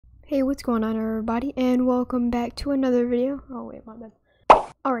Hey, what's going on everybody, and welcome back to another video. Oh wait, my bad.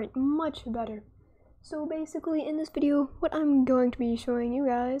 Alright, much better. So basically in this video, what I'm going to be showing you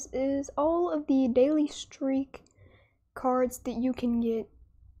guys is all of the daily streak cards that you can get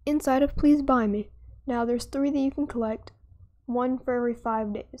inside of Pls Buy Me. Now there's 3 that you can collect, 1 for every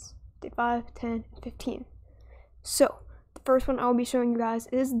 5 days. Day 5, 10, and 15. So, the first one I'll be showing you guys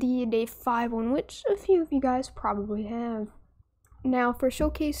is the day 5 one, which a few of you guys probably have. Now, for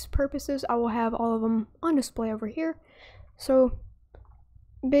showcase purposes, I will have all of them on display over here. So,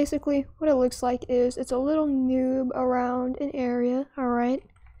 basically, what it looks like is it's a little noob around an area, alright?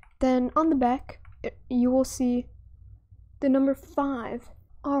 Then, on the back, you will see the number 5.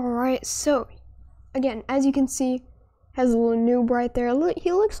 Alright, so, again, as you can see, has a little noob right there. Look,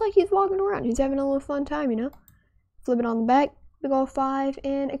 he looks like he's walking around. He's having a little fun time, you know? Flip it on the back, big ol' 5,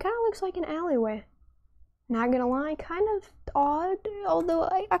 and it kind of looks like an alleyway. Not gonna lie, kind of odd, although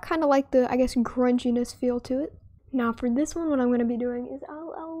I kind of like the, I guess, grunginess feel to it. Now for this one, what I'm gonna be doing is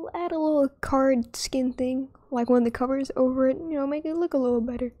I'll add a little card skin thing, like one of the covers over it, you know, make it look a little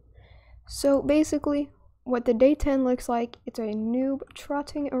better. So basically, what the day 10 looks like, it's a noob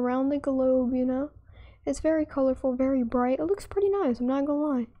trotting around the globe, you know? It's very colorful, very bright, it looks pretty nice, I'm not gonna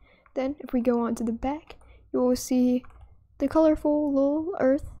lie. Then, if we go on to the back, you will see the colorful little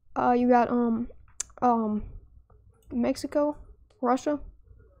earth. You got, Mexico, Russia,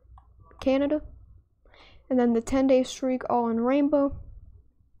 Canada, and then the 10-day streak all in rainbow,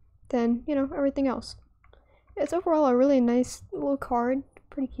 then, you know, everything else. It's overall a really nice little card,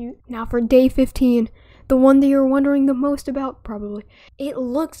 pretty cute. Now for day 15, the one that you're wondering the most about, probably. It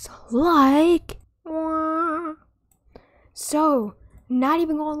looks like... So, not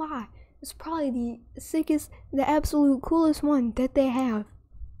even gonna lie, it's probably the sickest, the absolute coolest one that they have.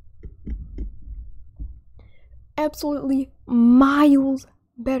 Absolutely miles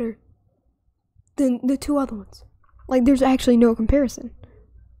better than the 2 other ones. Like, there's actually no comparison.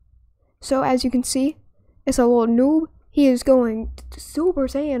 So as you can see, it's a little noob. He is going Super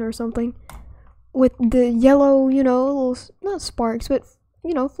Saiyan or something with the yellow, you know, little, not sparks, but,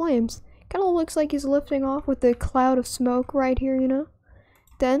 you know, flames. Kind of looks like he's lifting off with the cloud of smoke right here, you know.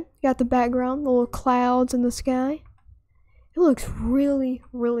 Then you got the background, the little clouds in the sky. It looks really,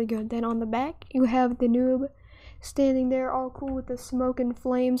 really good. Then on the back, you have the noob standing there all cool with the smoke and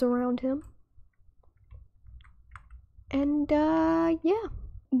flames around him. And yeah,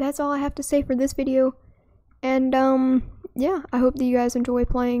 that's all I have to say for this video. And yeah, I hope that you guys enjoy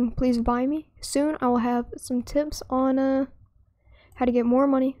playing Pls Buy Me. Soon I will have some tips on how to get more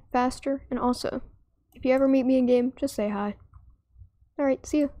money faster, and also if you ever meet me in game, just say hi. Alright,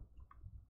 see ya.